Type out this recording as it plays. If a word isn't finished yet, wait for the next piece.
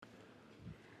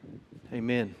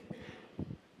Amen.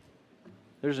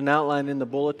 There's an outline in the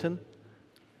bulletin.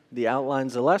 The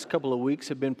outlines the last couple of weeks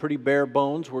have been pretty bare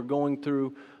bones. We're going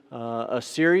through a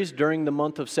series during the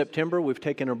month of September. We've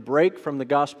taken a break from the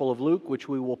Gospel of Luke, which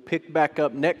we will pick back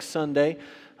up next Sunday,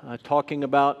 talking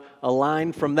about a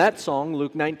line from that song,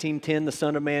 Luke 19:10, the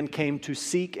Son of Man came to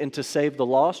seek and to save the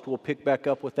lost. We'll pick back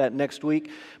up with that next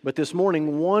week. But this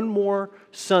morning, one more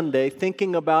Sunday,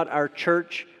 thinking about our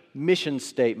church mission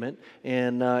statement.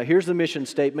 And here's the mission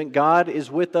statement: God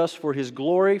is with us for His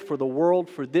glory, for the world,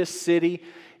 for this city,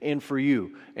 and for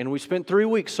you. And we spent 3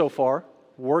 weeks so far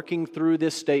working through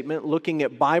this statement, looking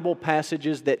at Bible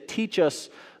passages that teach us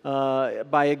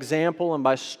by example and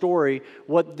by story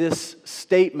what this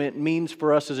statement means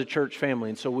for us as a church family.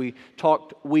 And so we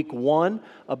talked week 1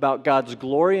 about God's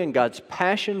glory and God's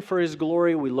passion for His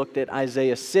glory. We looked at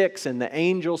Isaiah 6 and the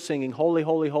angels singing, "Holy,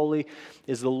 holy, holy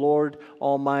is the Lord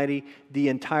Almighty. The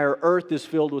entire earth is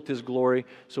filled with His glory."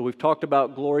 So we've talked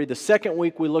about glory. The second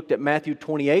week we looked at Matthew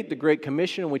 28, the Great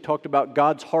Commission, and we talked about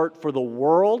God's heart for the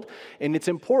world. And it's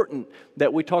important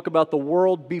that we talk about the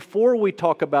world before we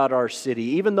talk about our city.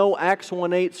 Even though Acts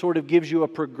 1:8 sort of gives you a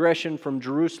progression from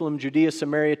Jerusalem, Judea,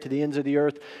 Samaria to the ends of the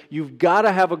earth, you've got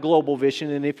to have a global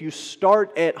vision. And if you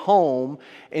start at home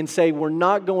and say, we're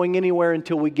not going anywhere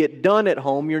until we get done at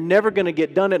home, you're never going to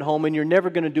get done at home, and you're never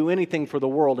going to do anything for the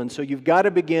world. And so you've got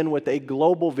to begin with a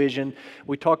global vision.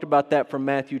 We talked about that from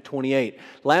Matthew 28.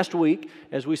 Last week,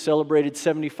 as we celebrated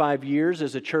 75 years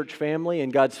as a church family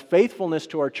and God's faithfulness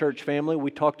to our church family,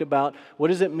 we talked about what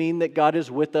does it mean that God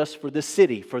is with us for the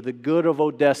city, for the good of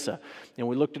Odessa. And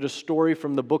we looked at a story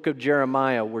from the book of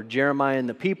Jeremiah, where Jeremiah and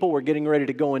the people were getting ready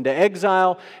to go into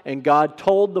exile, and God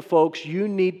told the folks, you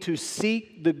need to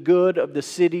seek the good of the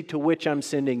city to which I'm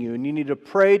sending you, and you need to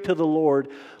pray to the Lord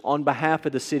on behalf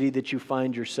of the city that you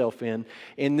find yourself in.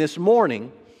 And this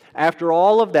morning, after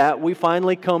all of that, we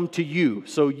finally come to you.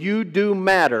 So you do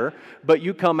matter, but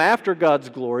you come after God's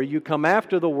glory, you come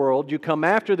after the world, you come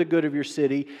after the good of your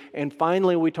city, and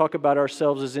finally we talk about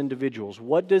ourselves as individuals.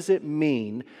 What does it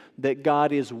mean that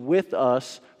God is with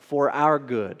us for our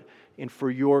good and for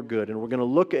your good? And we're going to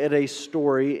look at a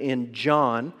story in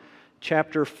John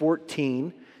chapter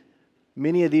 14.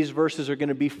 Many of these verses are going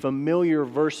to be familiar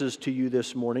verses to you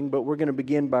this morning, but we're going to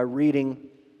begin by reading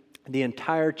the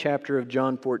entire chapter of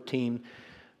John 14.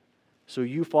 So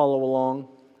you follow along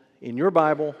in your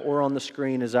Bible or on the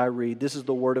screen as I read. This is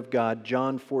the Word of God,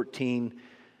 John 14,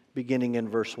 beginning in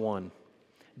verse 1.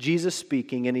 Jesus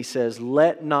speaking, and He says,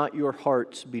 "Let not your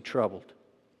hearts be troubled.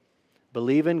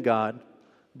 Believe in God,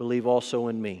 believe also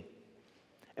in me.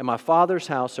 In my Father's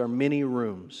house are many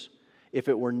rooms. If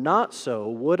it were not so,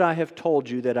 would I have told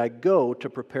you that I go to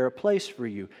prepare a place for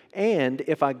you? And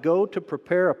if I go to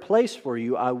prepare a place for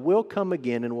you, I will come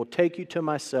again and will take you to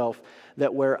myself,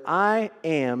 that where I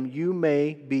am, you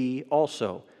may be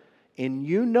also. And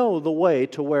you know the way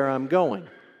to where I'm going."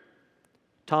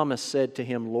 Thomas said to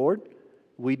Him, "Lord,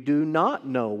 we do not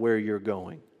know where you're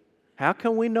going. How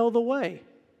can we know the way?"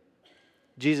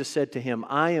 Jesus said to him,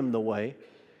 "I am the way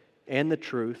and the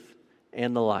truth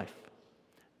and the life.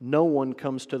 No one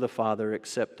comes to the Father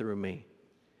except through me.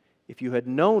 If you had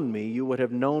known me, you would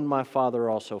have known my Father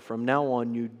also. From now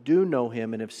on, you do know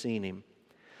Him and have seen Him."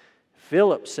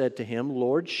 Philip said to Him,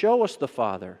 "Lord, show us the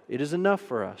Father. It is enough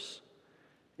for us."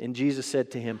 And Jesus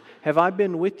said to him, "Have I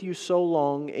been with you so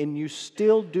long, and you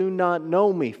still do not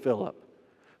know me, Philip?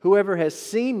 Whoever has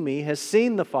seen me has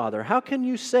seen the Father. How can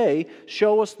you say,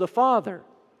 'Show us the Father'?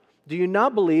 Do you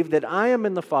not believe that I am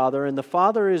in the Father, and the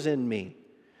Father is in me?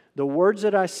 The words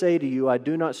that I say to you, I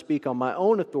do not speak on my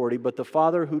own authority, but the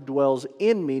Father who dwells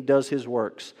in me does His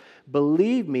works.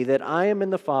 Believe me that I am in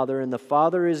the Father, and the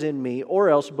Father is in me, or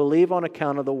else believe on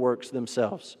account of the works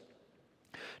themselves.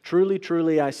 Truly,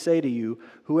 truly, I say to you,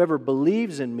 whoever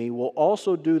believes in me will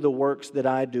also do the works that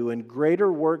I do, and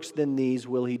greater works than these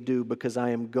will he do, because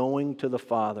I am going to the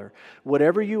Father.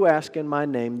 Whatever you ask in my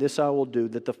name, this I will do,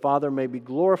 that the Father may be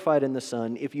glorified in the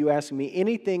Son. If you ask me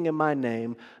anything in my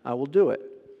name, I will do it.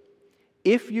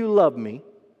 If you love me,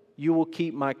 you will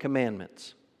keep my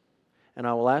commandments. And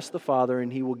I will ask the Father,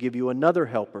 and He will give you another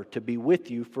helper to be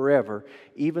with you forever,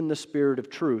 even the Spirit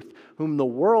of truth, whom the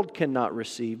world cannot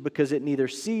receive, because it neither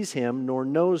sees Him nor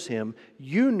knows Him.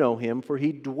 You know Him, for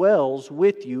He dwells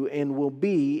with you and will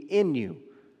be in you.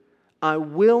 I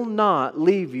will not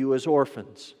leave you as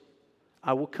orphans.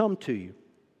 I will come to you.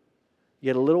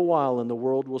 Yet a little while, and the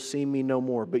world will see me no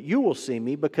more. But you will see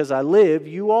me, because I live,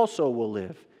 you also will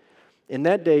live. In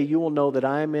that day you will know that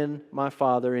I am in my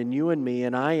Father, and you in me,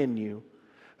 and I in you.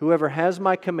 Whoever has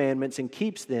my commandments and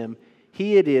keeps them,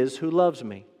 he it is who loves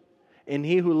me. And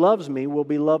he who loves me will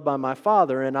be loved by my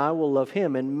Father, and I will love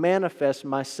him and manifest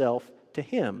myself to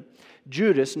him.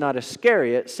 Judas, not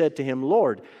Iscariot, said to him,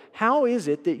 Lord, how is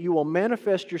it that you will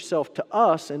manifest yourself to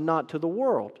us and not to the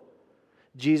world?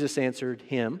 Jesus answered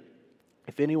him,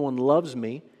 if anyone loves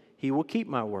me, he will keep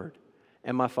my word,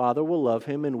 and my Father will love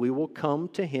him, and we will come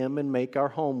to him and make our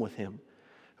home with him.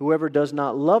 Whoever does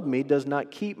not love me does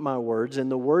not keep my words,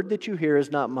 and the word that you hear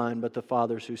is not mine, but the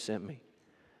Father's who sent me.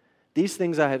 These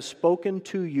things I have spoken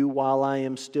to you while I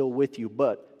am still with you,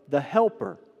 but the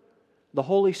Helper, the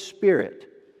Holy Spirit,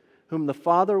 whom the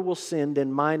Father will send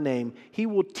in my name, he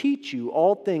will teach you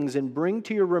all things and bring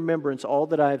to your remembrance all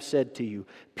that I have said to you.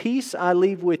 Peace I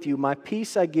leave with you, my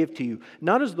peace I give to you.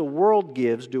 Not as the world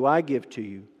gives do I give to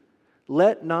you.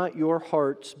 Let not your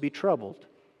hearts be troubled,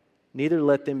 neither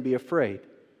let them be afraid.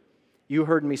 You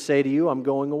heard me say to you, I'm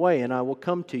going away, and I will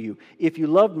come to you. If you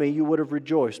loved me, you would have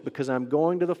rejoiced, because I'm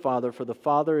going to the Father, for the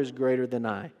Father is greater than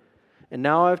I. And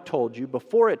now I've told you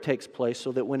before it takes place,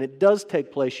 so that when it does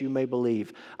take place, you may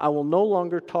believe. I will no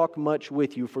longer talk much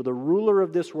with you, for the ruler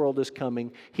of this world is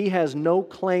coming. He has no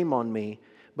claim on me,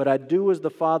 but I do as the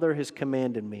Father has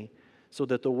commanded me, so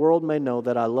that the world may know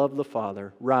that I love the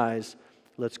Father. Rise,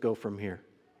 let's go from here.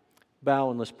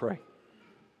 Bow and let's pray.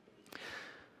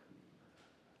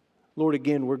 Lord,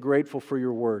 again, we're grateful for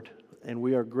your word, and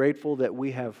we are grateful that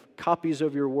we have copies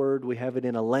of your word. We have it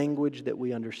in a language that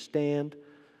we understand.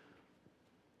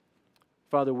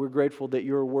 Father, we're grateful that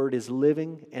your word is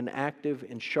living and active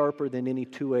and sharper than any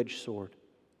two-edged sword.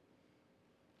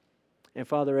 And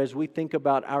Father, as we think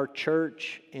about our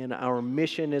church and our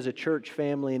mission as a church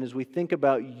family, and as we think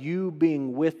about you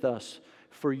being with us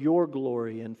for your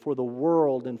glory and for the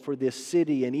world and for this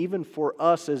city and even for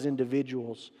us as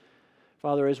individuals,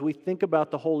 Father, as we think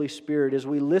about the Holy Spirit, as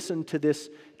we listen to this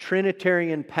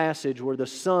Trinitarian passage where the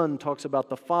Son talks about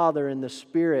the Father and the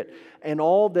Spirit and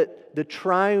all that the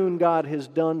triune God has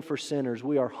done for sinners,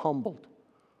 we are humbled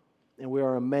and we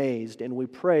are amazed, and we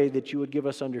pray that you would give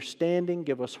us understanding,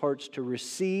 give us hearts to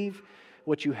receive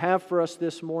what you have for us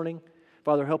this morning.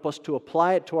 Father, help us to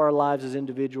apply it to our lives as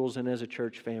individuals and as a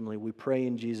church family. We pray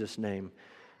in Jesus' name.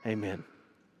 Amen.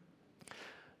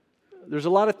 There's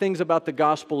a lot of things about the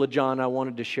Gospel of John I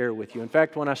wanted to share with you. In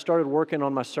fact, when I started working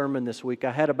on my sermon this week,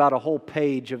 I had about a whole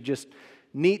page of just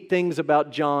neat things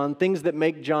about John, things that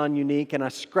make John unique, and I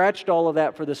scratched all of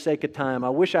that for the sake of time.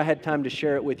 I wish I had time to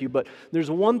share it with you, but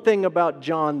there's one thing about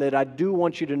John that I do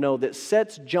want you to know that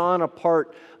sets John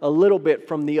apart a little bit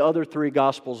from the other three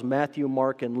Gospels, Matthew,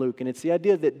 Mark, and Luke, and it's the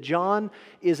idea that John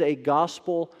is a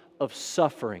gospel of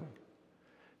suffering.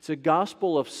 It's a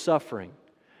gospel of suffering.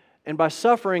 And by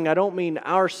suffering, I don't mean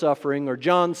our suffering or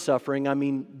John's suffering, I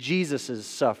mean Jesus'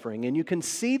 suffering. And you can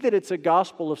see that it's a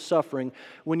gospel of suffering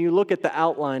when you look at the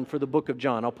outline for the book of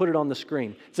John. I'll put it on the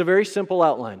screen. It's a very simple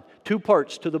outline. 2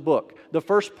 parts to the book. The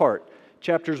first part,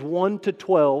 chapters 1 to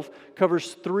 12,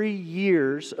 covers 3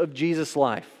 years of Jesus'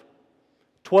 life.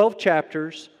 12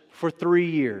 chapters for 3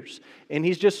 years. And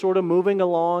he's just sort of moving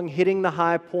along, hitting the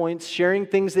high points, sharing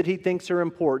things that he thinks are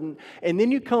important. And then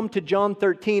you come to John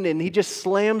 13 and he just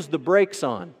slams the brakes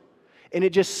on. And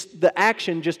the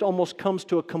action just almost comes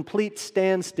to a complete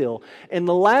standstill. And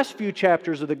the last few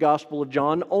chapters of the Gospel of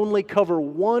John only cover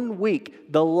 1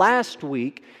 week, the last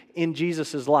week in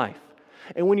Jesus' life.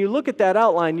 And when you look at that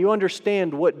outline, you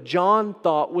understand what John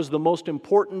thought was the most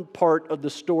important part of the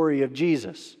story of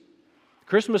Jesus.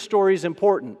 Christmas story is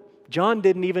important. John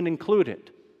didn't even include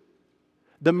it.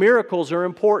 The miracles are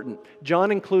important.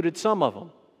 John included some of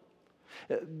them.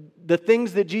 The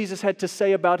things that Jesus had to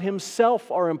say about himself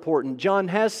are important. John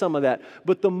has some of that.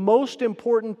 But the most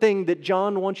important thing that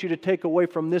John wants you to take away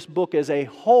from this book as a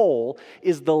whole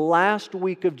is the last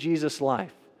week of Jesus'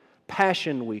 life.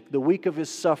 Passion Week, the week of his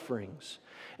sufferings.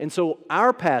 And so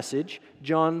our passage,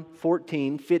 John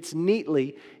 14, fits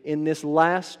neatly in this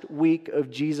last week of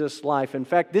Jesus' life. In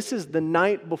fact, this is the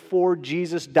night before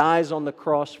Jesus dies on the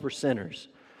cross for sinners.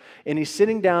 And he's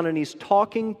sitting down and he's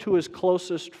talking to his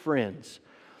closest friends.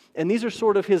 And these are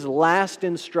sort of his last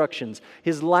instructions,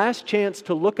 his last chance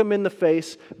to look them in the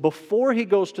face before he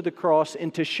goes to the cross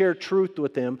and to share truth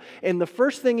with them. And the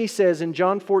first thing he says in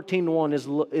John 14:1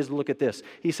 is look at this.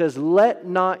 He says, "Let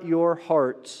not your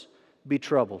hearts be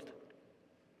troubled.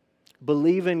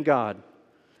 Believe in God.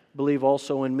 Believe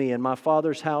also in me. In my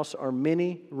Father's house are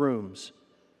many rooms.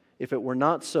 If it were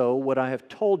not so, would I have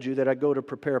told you that I go to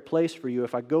prepare a place for you?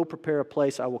 If I go prepare a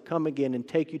place, I will come again and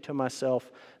take you to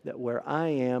myself, that where I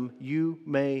am, you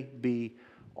may be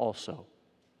also."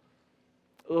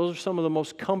 Those are some of the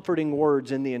most comforting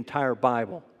words in the entire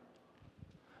Bible.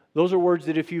 Those are words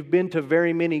that if you've been to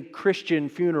very many Christian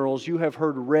funerals, you have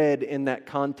heard read in that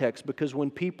context. Because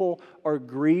when people are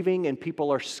grieving and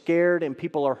people are scared and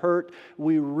people are hurt,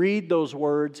 we read those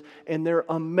words and they're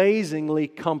amazingly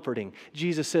comforting.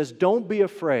 Jesus says, don't be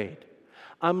afraid.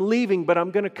 I'm leaving, but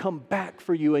I'm going to come back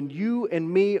for you, and you and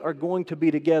me are going to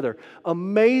be together.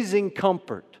 Amazing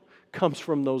comfort comes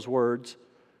from those words.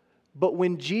 But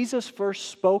when Jesus first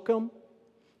spoke them,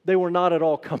 they were not at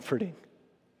all comforting.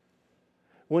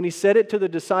 When he said it to the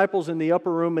disciples in the upper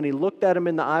room and he looked at them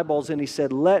in the eyeballs and he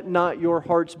said, let not your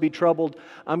hearts be troubled.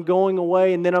 I'm going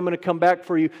away and then I'm going to come back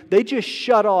for you. They just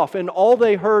shut off and all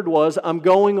they heard was, I'm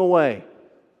going away.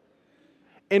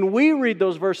 And we read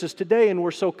those verses today and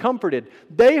we're so comforted.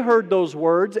 They heard those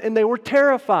words and they were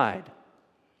terrified.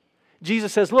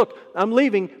 Jesus says, look, I'm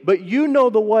leaving, but you know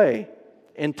the way.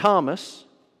 And Thomas,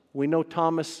 we know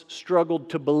Thomas struggled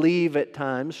to believe at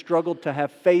times, struggled to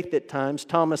have faith at times.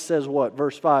 Thomas says what?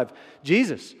 Verse 5,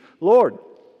 Jesus, Lord,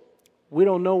 we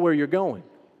don't know where you're going.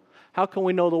 How can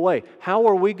we know the way? How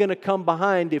are we going to come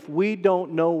behind if we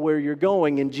don't know where you're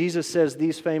going? And Jesus says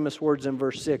these famous words in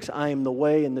verse 6, I am the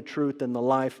way and the truth and the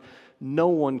life. No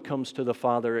one comes to the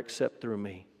Father except through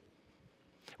me.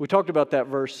 We talked about that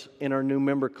verse in our new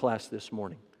member class this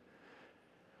morning.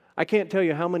 I can't tell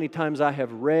you how many times I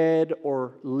have read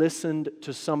or listened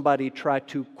to somebody try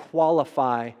to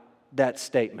qualify that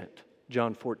statement,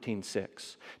 John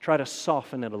 14:6. Try to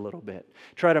soften it a little bit.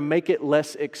 Try to make it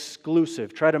less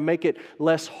exclusive. Try to make it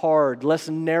less hard, less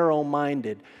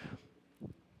narrow-minded.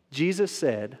 Jesus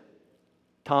said,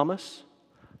 Thomas,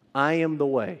 I am the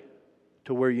way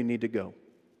to where you need to go.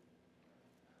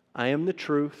 I am the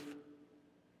truth.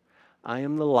 I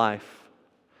am the life.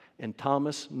 And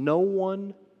Thomas, no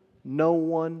one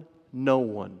will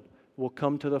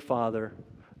come to the Father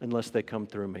unless they come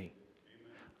through me.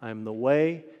 I am the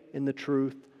way and the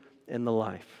truth and the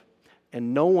life.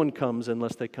 And no one comes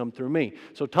unless they come through me.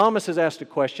 So Thomas has asked a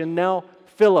question. Now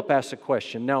Philip asks a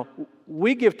question. Now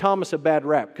we give Thomas a bad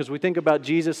rap because we think about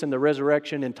Jesus and the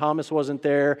resurrection and Thomas wasn't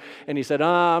there. And he said,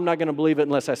 I'm not going to believe it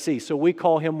unless I see. So we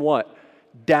call him what?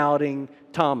 Doubting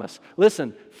Thomas.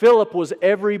 Listen, Philip was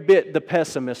every bit the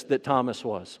pessimist that Thomas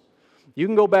was. You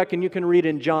can go back and you can read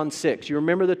in John 6. You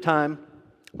remember the time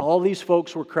all these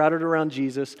folks were crowded around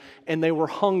Jesus and they were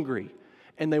hungry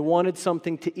and they wanted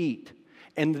something to eat.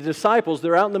 And the disciples,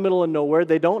 they're out in the middle of nowhere.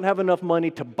 They don't have enough money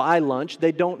to buy lunch.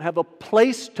 They don't have a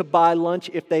place to buy lunch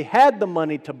if they had the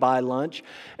money to buy lunch.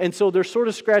 And so they're sort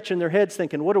of scratching their heads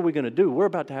thinking, what are we going to do? We're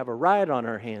about to have a riot on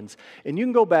our hands. And you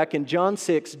can go back in John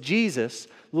 6, Jesus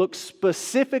looks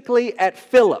specifically at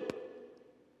Philip.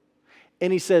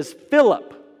 And he says,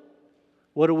 Philip,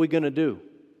 what are we going to do?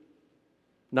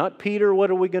 Not Peter,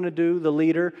 what are we going to do, the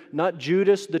leader? Not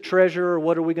Judas, the treasurer,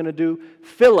 what are we going to do?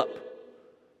 Philip,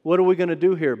 what are we going to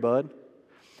do here, bud?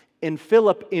 And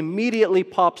Philip immediately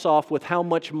pops off with how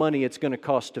much money it's going to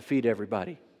cost to feed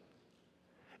everybody.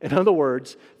 In other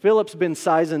words, Philip's been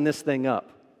sizing this thing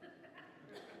up.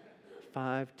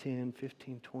 5, 10,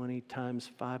 15, 20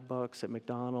 times $5 at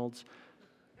McDonald's.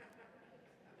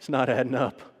 It's not adding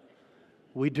up.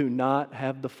 We do not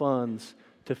have the funds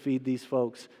to feed these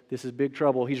folks. This is big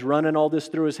trouble. He's running all this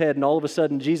through his head, and all of a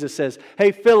sudden Jesus says,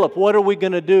 hey, Philip, what are we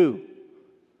going to do?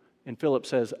 And Philip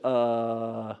says,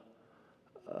 well,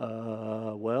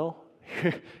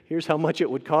 here's how much it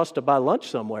would cost to buy lunch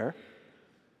somewhere.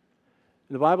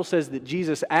 And the Bible says that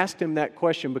Jesus asked him that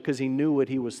question because he knew what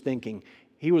he was thinking.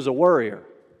 He was a worrier,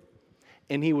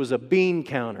 and he was a bean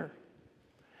counter.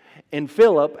 And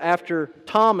Philip, after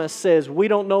Thomas says, we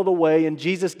don't know the way, and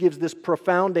Jesus gives this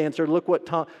profound answer, look what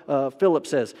Philip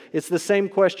says. It's the same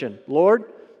question. Lord,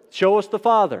 show us the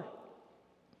Father.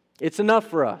 It's enough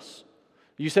for us.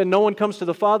 You said no one comes to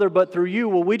the Father but through you.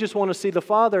 Well, we just want to see the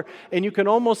Father. And you can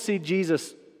almost see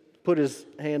Jesus put his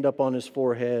hand up on his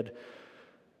forehead.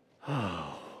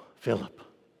 Oh, Philip.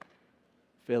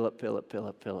 Philip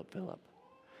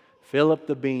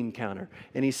the bean counter.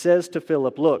 And he says to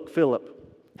Philip, look, Philip,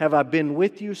 have I been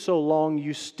with you so long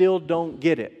you still don't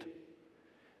get it?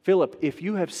 Philip, if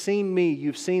you have seen me,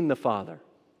 you've seen the Father.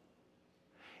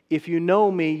 If you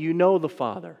know me, you know the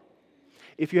Father.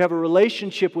 If you have a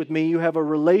relationship with me, you have a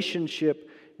relationship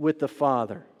with the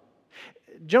Father.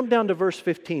 Jump down to verse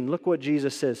 15. Look what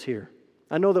Jesus says here.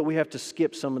 I know that we have to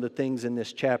skip some of the things in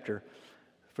this chapter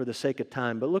for the sake of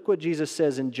time, but look what Jesus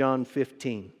says in John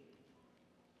 15. He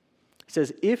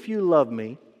says, if you love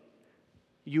me,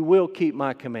 you will keep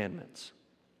my commandments.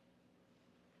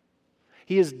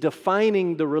 He is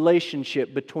defining the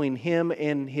relationship between him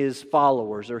and his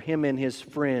followers, or him and his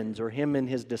friends, or him and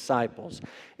his disciples.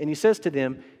 And he says to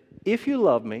them, if you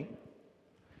love me,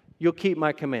 you'll keep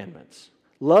my commandments.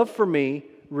 Love for me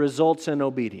results in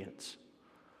obedience.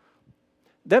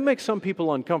 That makes some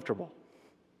people uncomfortable.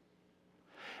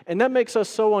 And that makes us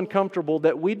so uncomfortable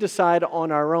that we decide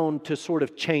on our own to sort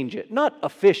of change it. Not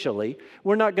officially.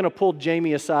 We're not going to pull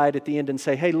Jamie aside at the end and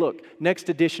say, hey, look, next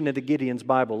edition of the Gideon's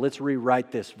Bible, let's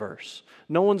rewrite this verse.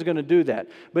 No one's going to do that.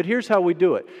 But here's how we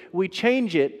do it. We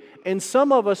change it, and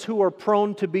some of us who are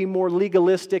prone to be more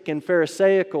legalistic and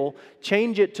pharisaical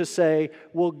change it to say,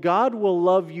 well, God will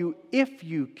love you if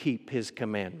you keep His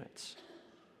commandments.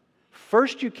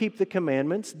 First you keep the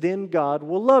commandments, then God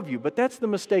will love you. But that's the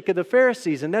mistake of the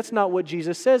Pharisees, and that's not what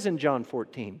Jesus says in John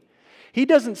 14. He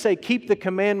doesn't say, keep the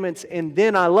commandments and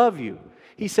then I love you.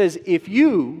 He says, if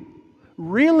you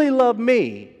really love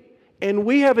me and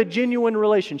we have a genuine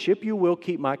relationship, you will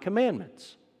keep my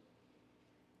commandments.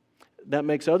 That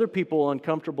makes other people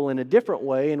uncomfortable in a different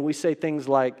way, and we say things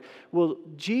like, well,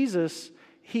 Jesus,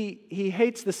 he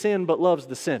hates the sin but loves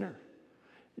the sinner.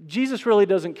 Jesus really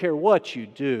doesn't care what you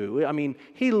do. I mean,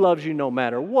 He loves you no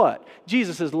matter what.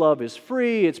 Jesus' love is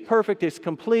free, it's perfect, it's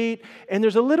complete, and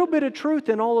there's a little bit of truth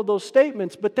in all of those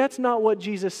statements, but that's not what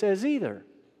Jesus says either.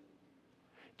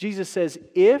 Jesus says,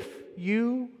 if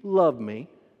you love me,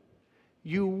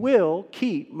 you will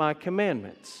keep my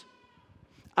commandments.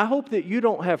 I hope that you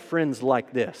don't have friends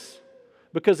like this,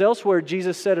 because elsewhere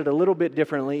Jesus said it a little bit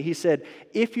differently. He said,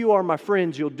 if you are my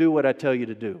friends, you'll do what I tell you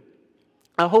to do.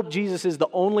 I hope Jesus is the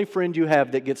only friend you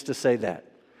have that gets to say that.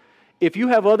 If you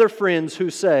have other friends who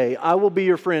say, I will be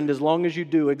your friend as long as you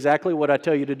do exactly what I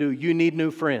tell you to do, you need new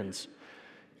friends.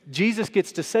 Jesus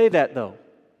gets to say that though.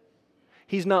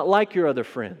 He's not like your other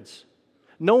friends.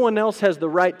 No one else has the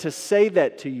right to say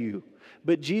that to you.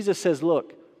 But Jesus says,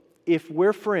 look, if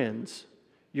we're friends,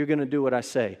 you're going to do what I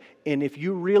say. And if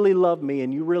you really love me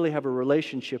and you really have a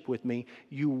relationship with me,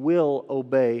 you will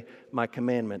obey my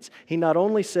commandments. He not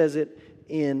only says it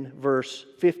in verse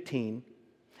 15,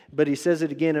 but He says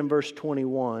it again in verse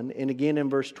 21, and again in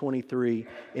verse 23,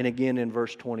 and again in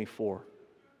verse 24.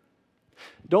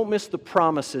 Don't miss the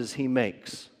promises He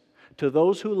makes. To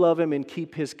those who love Him and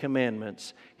keep His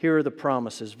commandments, here are the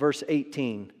promises. Verse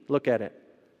 18, look at it.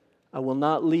 I will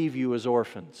not leave you as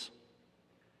orphans.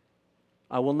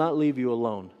 I will not leave you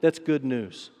alone. That's good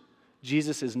news.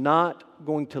 Jesus is not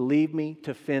going to leave me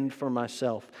to fend for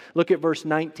myself. Look at verse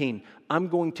 19. I'm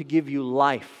going to give you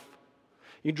life.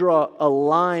 You draw a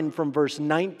line from verse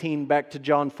 19 back to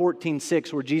John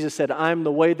 14:6, where Jesus said, I'm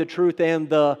the way, the truth, and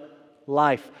the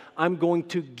life. I'm going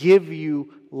to give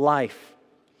you life.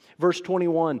 Verse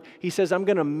 21, He says, I'm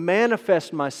going to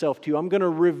manifest myself to you. I'm going to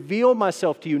reveal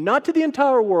myself to you, not to the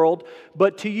entire world,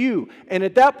 but to you. And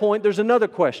at that point, there's another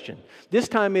question. This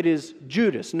time it is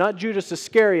Judas, not Judas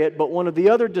Iscariot, but one of the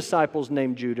other disciples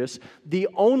named Judas, the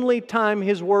only time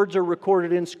his words are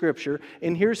recorded in Scripture.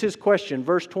 And here's his question,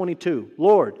 verse 22.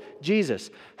 Lord, Jesus,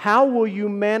 how will you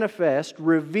manifest,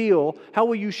 reveal, how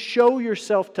will you show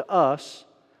yourself to us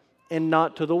and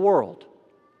not to the world?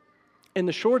 And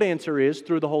the short answer is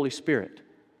through the Holy Spirit.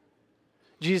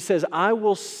 Jesus says, I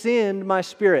will send my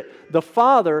Spirit. The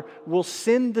Father will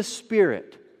send the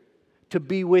Spirit to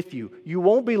be with you. You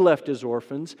won't be left as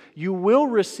orphans. You will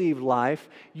receive life.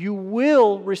 You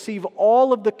will receive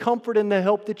all of the comfort and the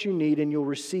help that you need, and you'll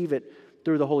receive it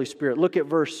through the Holy Spirit. Look at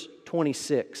verse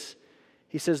 26.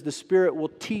 He says, the Spirit will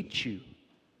teach you.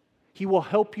 He will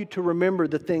help you to remember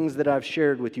the things that I've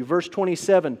shared with you. Verse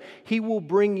 27, He will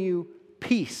bring you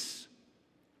peace.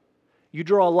 You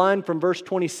draw a line from verse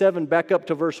 27 back up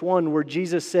to verse 1 where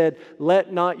Jesus said,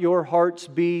 let not your hearts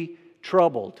be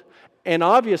troubled. And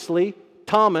obviously,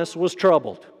 Thomas was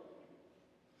troubled.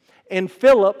 And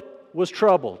Philip was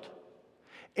troubled.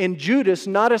 And Judas,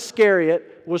 not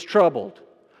Iscariot, was troubled.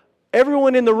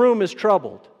 Everyone in the room is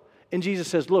troubled. And Jesus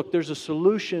says, look, there's a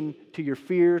solution to your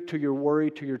fear, to your worry,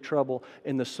 to your trouble.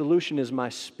 And the solution is my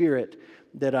Spirit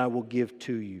that I will give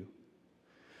to you.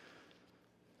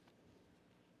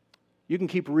 You can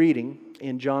keep reading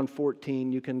in John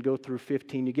 14. You can go through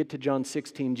 15. You get to John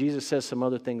 16. Jesus says some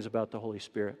other things about the Holy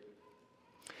Spirit.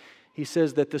 He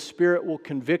says that the Spirit will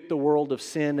convict the world of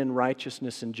sin and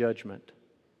righteousness and judgment.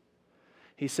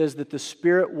 He says that the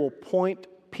Spirit will point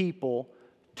people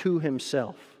to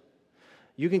Himself.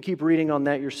 You can keep reading on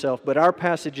that yourself, but our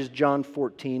passage is John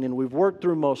 14, and we've worked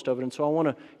through most of it, and so I want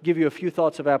to give you a few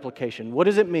thoughts of application. What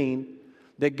does it mean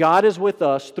that God is with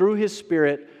us through His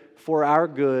Spirit for our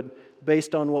good,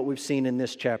 based on what we've seen in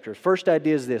this chapter? First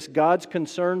idea is this: God's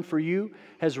concern for you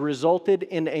has resulted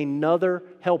in another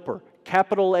helper,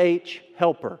 capital H,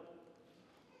 helper.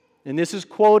 And this is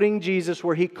quoting Jesus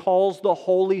where He calls the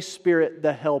Holy Spirit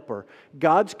the helper.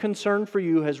 God's concern for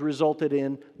you has resulted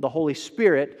in the Holy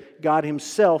Spirit, God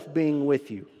Himself, being with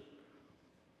you.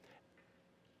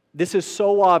 This is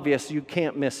so obvious you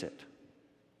can't miss it.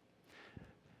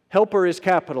 Helper is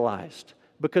capitalized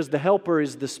because the helper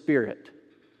is the Spirit.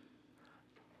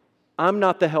 I'm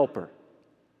not the helper.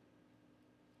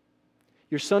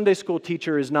 Your Sunday school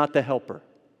teacher is not the helper.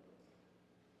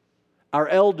 Our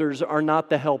elders are not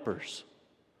the helpers.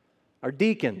 Our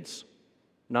deacons,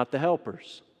 not the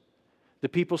helpers. The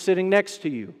people sitting next to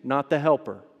you, not the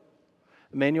helper.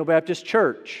 Emmanuel Baptist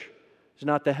Church is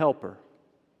not the helper.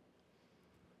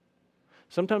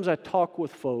 Sometimes I talk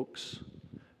with folks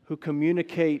who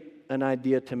communicate an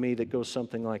idea to me that goes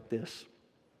something like this.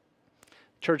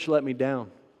 Church let me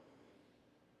down.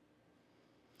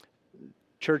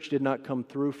 Church did not come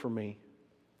through for me.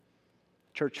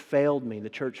 Church failed me. The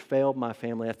church failed my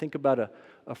family. I think about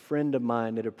a friend of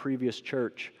mine at a previous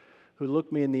church who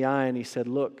looked me in the eye and he said,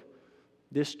 look,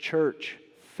 this church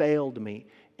failed me.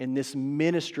 And this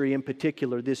ministry in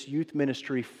particular, this youth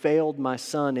ministry, failed my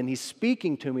son. And he's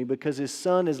speaking to me because his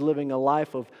son is living a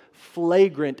life of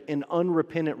flagrant and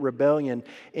unrepentant rebellion.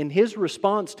 And his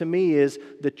response to me is,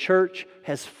 the church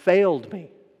has failed me.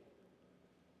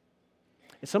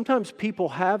 And sometimes people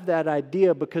have that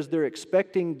idea because they're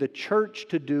expecting the church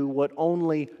to do what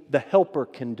only the helper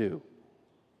can do.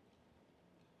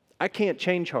 I can't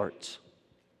change hearts.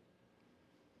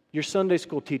 Your Sunday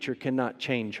school teacher cannot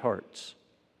change hearts.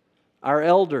 Our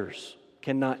elders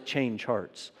cannot change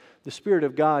hearts. The Spirit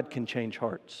of God can change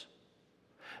hearts.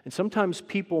 And sometimes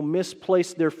people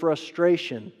misplace their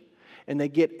frustration and they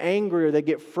get angry or they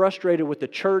get frustrated with the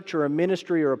church or a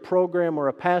ministry or a program or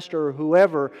a pastor or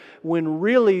whoever, when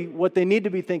really what they need to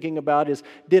be thinking about is,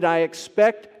 did I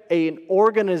expect an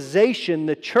organization,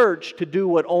 the church, to do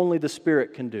what only the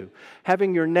Spirit can do?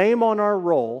 Having your name on our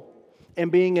roll and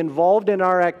being involved in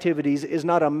our activities is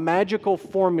not a magical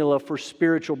formula for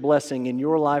spiritual blessing in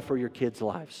your life or your kids'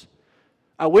 lives.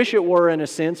 I wish it were in a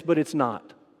sense, but it's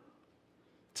not.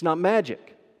 It's not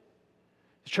magic.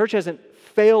 The church hasn't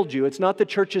failed you. It's not the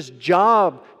church's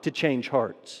job to change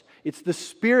hearts. It's the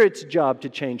Spirit's job to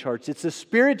change hearts. It's the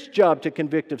Spirit's job to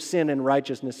convict of sin and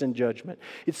righteousness and judgment.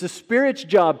 It's the Spirit's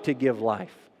job to give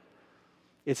life.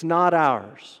 It's not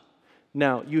ours.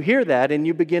 Now, you hear that and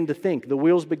you begin to think, the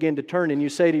wheels begin to turn, and you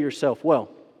say to yourself, well,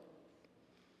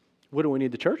 what do we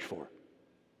need the church for?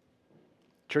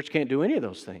 Church can't do any of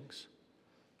those things.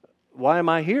 Why am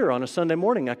I here on a Sunday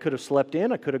morning? I could have slept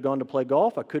in. I could have gone to play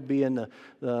golf. I could be in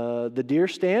the deer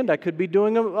stand. I could be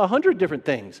doing 100 different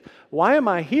things. Why am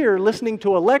I here listening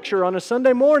to a lecture on a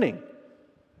Sunday morning?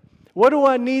 What do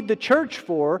I need the church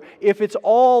for if it's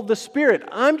all the Spirit?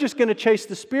 I'm just going to chase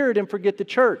the Spirit and forget the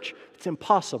church. It's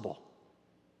impossible.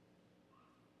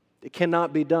 It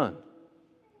cannot be done.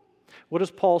 What does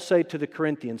Paul say to the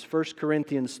Corinthians? 1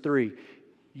 Corinthians 3.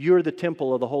 You're the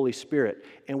temple of the Holy Spirit.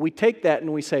 And we take that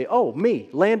and we say, oh, me,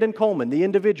 Landon Coleman, the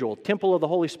individual, temple of the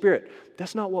Holy Spirit.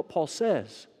 That's not what Paul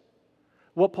says.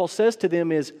 What Paul says to them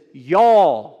is,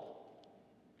 y'all,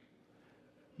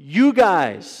 you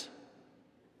guys,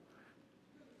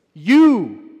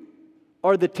 you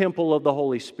are the temple of the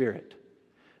Holy Spirit.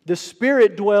 The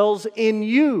Spirit dwells in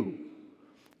you.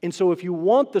 And so if you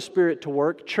want the Spirit to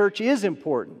work, church is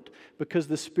important because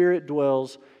the Spirit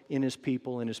dwells in His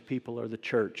people, and His people are the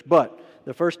church. But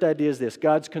the first idea is this: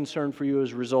 God's concern for you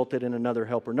has resulted in another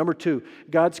helper. Number two,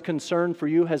 God's concern for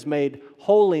you has made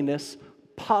holiness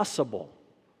possible.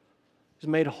 Has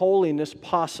made holiness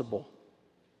possible.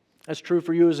 That's true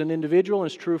for you as an individual, and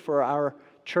it's true for our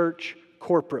church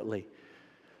corporately.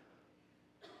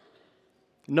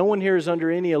 No one here is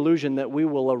under any illusion that we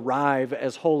will arrive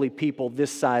as holy people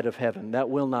this side of heaven. That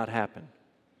will not happen.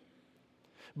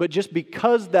 But just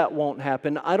because that won't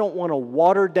happen, I don't want to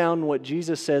water down what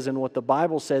Jesus says and what the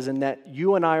Bible says, and that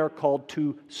you and I are called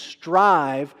to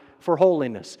strive for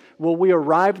holiness. Will we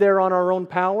arrive there on our own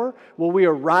power? Will we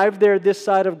arrive there this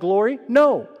side of glory?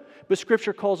 No. But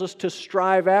Scripture calls us to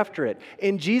strive after it.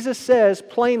 And Jesus says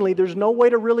plainly, there's no way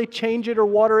to really change it or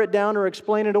water it down or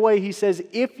explain it away. He says,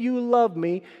 if you love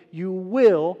me, you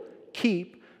will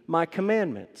keep my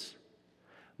commandments.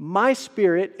 My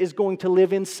Spirit is going to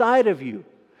live inside of you.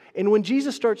 And when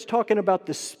Jesus starts talking about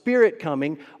the Spirit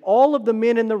coming, all of the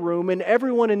men in the room and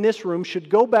everyone in this room should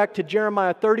go back to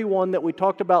Jeremiah 31 that we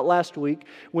talked about last week,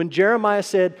 when Jeremiah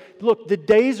said, look, the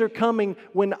days are coming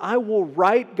when I will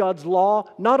write God's law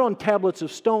not on tablets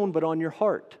of stone, but on your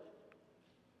heart.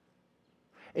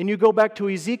 And you go back to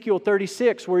Ezekiel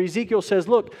 36, where Ezekiel says,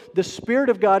 look, the Spirit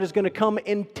of God is going to come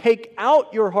and take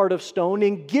out your heart of stone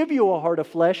and give you a heart of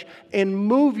flesh and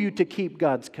move you to keep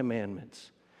God's commandments.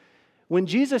 When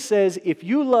Jesus says, if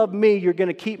you love me, you're going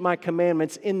to keep my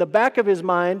commandments, in the back of his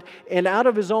mind and out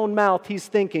of his own mouth, he's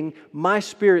thinking, my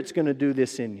Spirit's going to do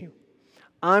this in you.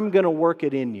 I'm going to work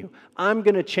it in you. I'm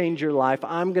going to change your life.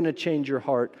 I'm going to change your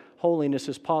heart. Holiness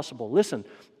is possible. Listen,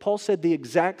 Paul said the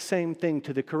exact same thing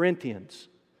to the Corinthians.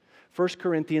 1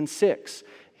 Corinthians 6,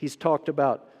 he's talked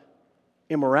about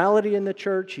immorality in the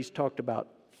church. He's talked about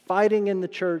fighting in the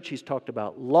church. He's talked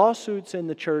about lawsuits in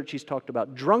the church. He's talked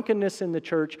about drunkenness in the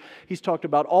church. He's talked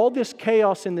about all this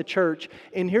chaos in the church.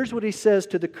 And here's what he says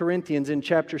to the Corinthians in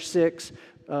chapter 6,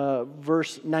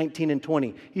 verse 19 and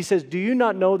 20. He says, "Do you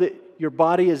not know that your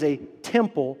body is a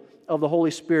temple of the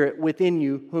Holy Spirit within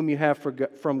you, whom you have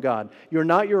from God? You're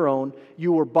not your own.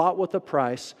 You were bought with a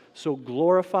price, so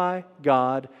glorify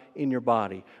God in your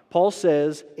body." Paul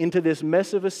says into this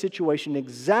mess of a situation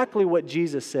exactly what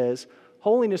Jesus says: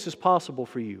 holiness is possible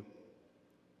for you.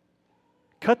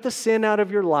 Cut the sin out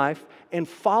of your life and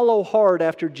follow hard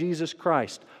after Jesus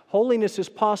Christ. Holiness is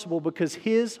possible because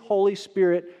His Holy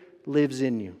Spirit lives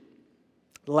in you.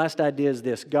 The last idea is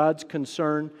this: God's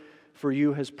concern for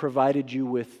you has provided you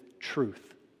with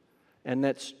truth. And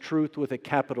that's truth with a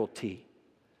capital T.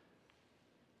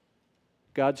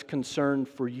 God's concern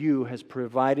for you has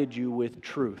provided you with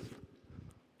truth.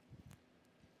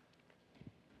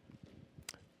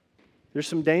 There's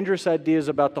some dangerous ideas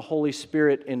about the Holy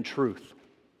Spirit and truth.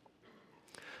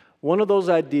 One of those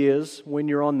ideas, when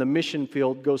you're on the mission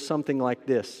field, goes something like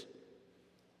this.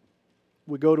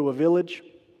 We go to a village,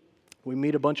 we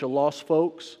meet a bunch of lost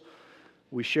folks,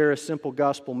 we share a simple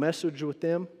gospel message with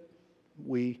them,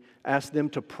 we ask them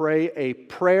to pray a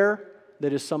prayer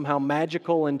that is somehow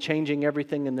magical and changing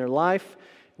everything in their life.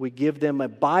 We give them a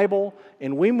Bible,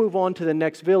 and we move on to the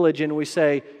next village and we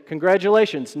say,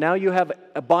 "Congratulations, now you have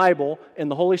a Bible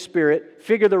and the Holy Spirit.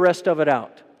 Figure the rest of it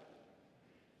out."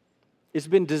 It's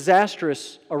been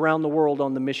disastrous around the world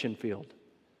on the mission field.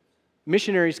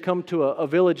 Missionaries come to a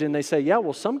village and they say, "Yeah,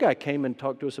 well, some guy came and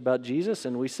talked to us about Jesus,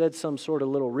 and we said some sort of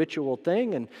little ritual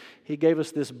thing, and he gave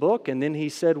us this book, and then he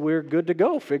said we're good to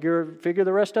go. Figure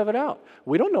the rest of it out.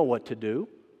 We don't know what to do."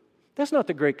 That's not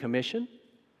the Great Commission.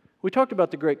 We talked about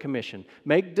the Great Commission.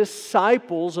 Make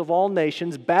disciples of all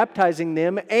nations, baptizing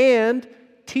them and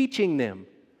teaching them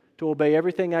to obey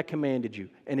everything I commanded you.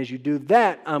 And as you do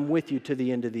that, I'm with you to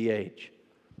the end of the age.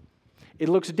 It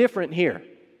looks different here.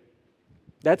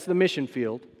 That's the mission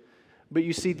field. But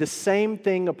you see the same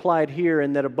thing applied here,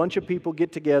 in that a bunch of people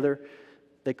get together,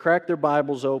 they crack their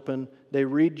Bibles open, they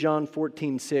read John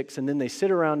 14:6, and then they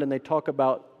sit around and they talk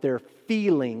about their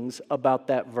feelings about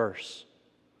that verse.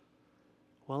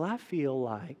 Well, I feel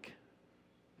like.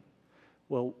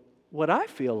 Well, what I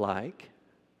feel like.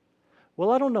 Well,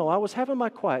 I don't know. I was having my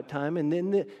quiet time, and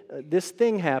then this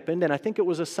thing happened, and I think it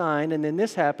was a sign, and then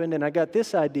this happened, and I got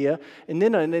this idea, and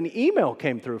then an email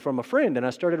came through from a friend, and I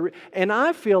started, and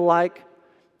I feel like,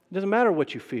 it doesn't matter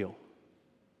what you feel.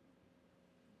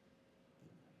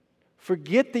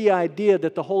 Forget the idea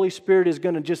that the Holy Spirit is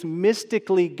going to just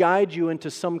mystically guide you into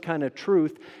some kind of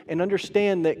truth, and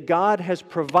understand that God has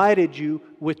provided you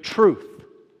with truth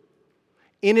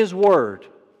in His Word.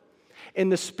 And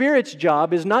the Spirit's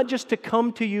job is not just to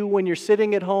come to you when you're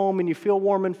sitting at home and you feel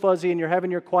warm and fuzzy and you're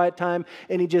having your quiet time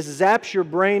and He just zaps your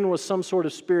brain with some sort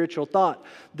of spiritual thought.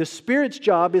 The Spirit's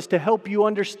job is to help you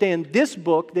understand this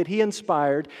book that He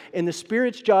inspired, and the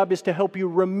Spirit's job is to help you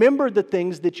remember the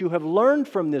things that you have learned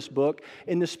from this book,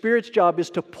 and the Spirit's job is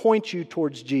to point you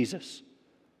towards Jesus.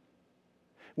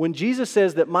 When Jesus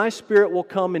says that my Spirit will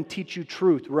come and teach you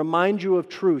truth, remind you of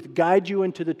truth, guide you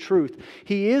into the truth,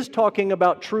 He is talking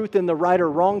about truth in the right or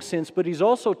wrong sense, but He's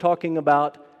also talking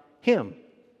about Him.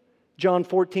 John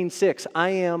 14:6, I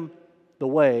am the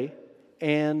way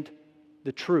and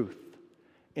the truth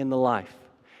and the life.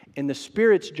 And the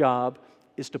Spirit's job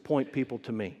is to point people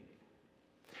to me.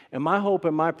 And my hope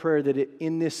and my prayer that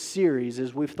in this series,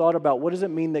 as we've thought about what does it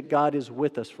mean that God is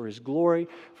with us for His glory,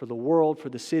 for the world, for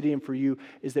the city, and for you,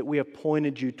 is that we have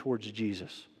pointed you towards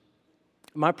Jesus.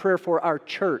 My prayer for our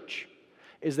church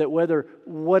is that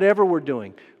whatever we're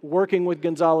doing, working with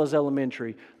Gonzales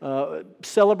Elementary,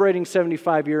 celebrating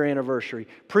 75-year anniversary,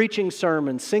 preaching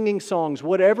sermons, singing songs,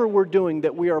 whatever we're doing,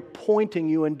 that we are pointing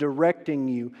you and directing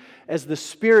you as the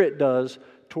Spirit does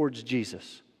towards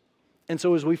Jesus. And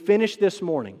so as we finish this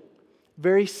morning,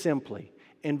 very simply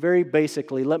and very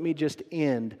basically, let me just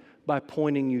end by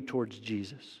pointing you towards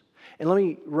Jesus. And let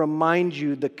me remind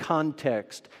you the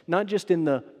context, not just in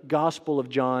the Gospel of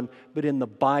John, but in the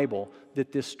Bible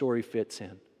that this story fits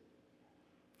in.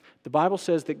 The Bible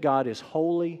says that God is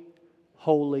holy,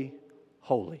 holy,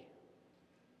 holy.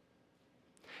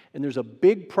 And there's a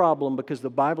big problem because the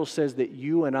Bible says that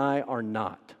you and I are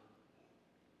not.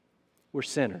 We're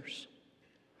sinners.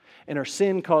 And our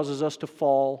sin causes us to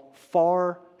fall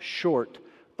far short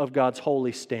of God's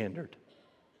holy standard.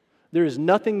 There is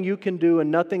nothing you can do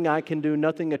and nothing I can do,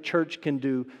 nothing a church can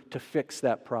do to fix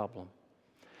that problem.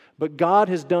 But God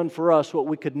has done for us what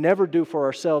we could never do for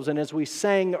ourselves. And as we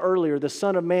sang earlier, the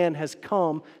Son of Man has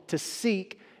come to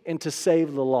seek and to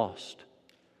save the lost.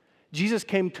 Jesus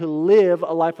came to live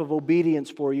a life of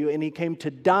obedience for you, and He came to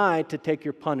die to take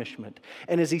your punishment.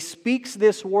 And as He speaks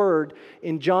this word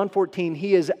in John 14,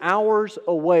 He is hours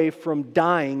away from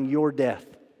dying your death.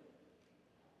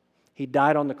 He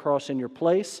died on the cross in your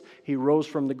place. He rose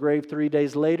from the grave 3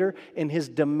 days later. And His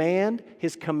demand,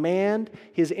 His command,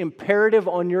 His imperative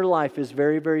on your life is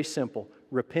very, very simple.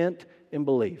 Repent and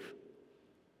believe.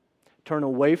 Turn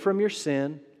away from your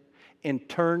sin and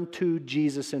turn to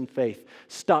Jesus in faith.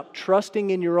 Stop trusting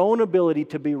in your own ability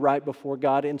to be right before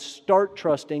God and start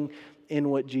trusting in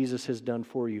what Jesus has done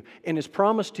for you. And His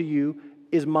promise to you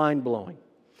is mind-blowing.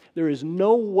 There is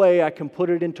no way I can put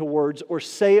it into words or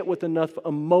say it with enough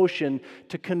emotion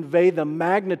to convey the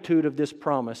magnitude of this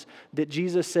promise that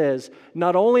Jesus says,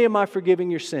 not only am I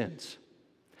forgiving your sins,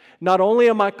 not only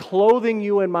am I clothing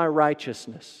you in my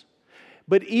righteousness,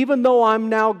 but even though I'm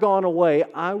now gone away,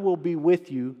 I will be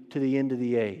with you to the end of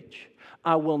the age.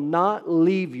 I will not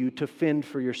leave you to fend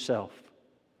for yourself.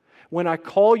 When I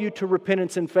call you to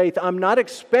repentance and faith, I'm not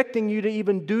expecting you to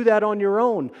even do that on your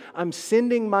own. I'm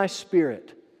sending my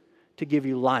Spirit to give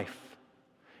you life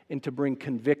and to bring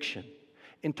conviction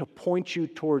and to point you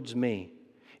towards me.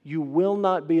 You will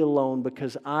not be alone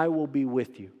because I will be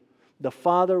with you. The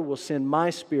Father will send my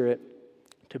Spirit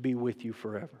to be with you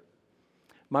forever.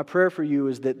 My prayer for you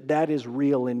is that that is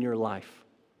real in your life.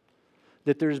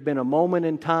 That there's been a moment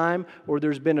in time or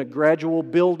there's been a gradual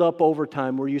build-up over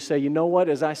time where you say, you know what,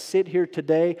 as I sit here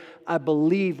today, I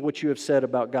believe what you have said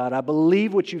about God. I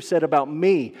believe what you've said about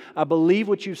me. I believe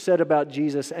what you've said about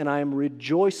Jesus, and I am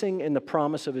rejoicing in the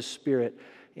promise of His Spirit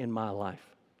in my life.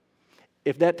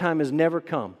 If that time has never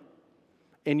come,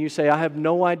 and you say, I have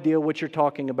no idea what you're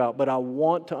talking about, but I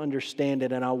want to understand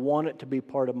it and I want it to be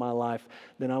part of my life,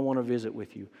 then I want to visit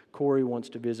with you. Corey wants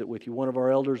to visit with you. One of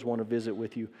our elders want to visit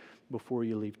with you before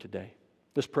you leave today.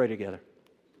 Let's pray together.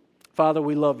 Father,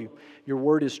 we love you. Your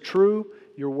word is true.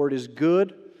 Your word is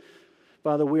good.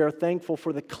 Father, we are thankful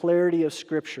for the clarity of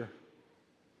Scripture.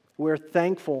 We are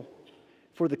thankful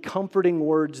for the comforting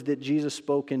words that Jesus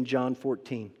spoke in John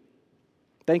 14.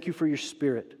 Thank you for your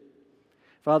Spirit.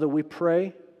 Father, we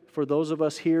pray for those of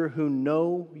us here who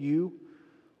know you,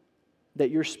 that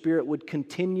your Spirit would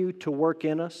continue to work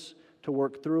in us, to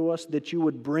work through us, that you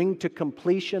would bring to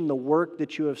completion the work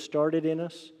that you have started in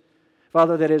us.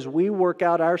 Father, that as we work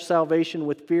out our salvation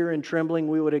with fear and trembling,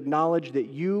 we would acknowledge that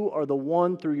you are the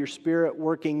one through your Spirit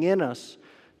working in us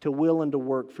to will and to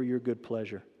work for your good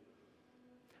pleasure.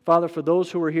 Father, for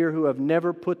those who are here who have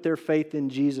never put their faith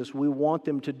in Jesus, we want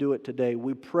them to do it today.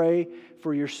 We pray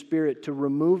for your Spirit to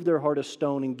remove their heart of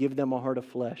stone and give them a heart of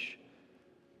flesh.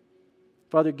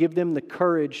 Father, give them the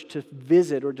courage to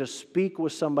visit or to speak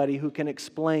with somebody who can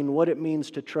explain what it means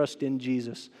to trust in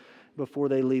Jesus before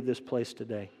they leave this place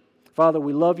today. Father,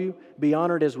 we love you. Be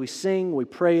honored as we sing. We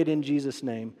pray it in Jesus'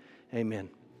 name. Amen.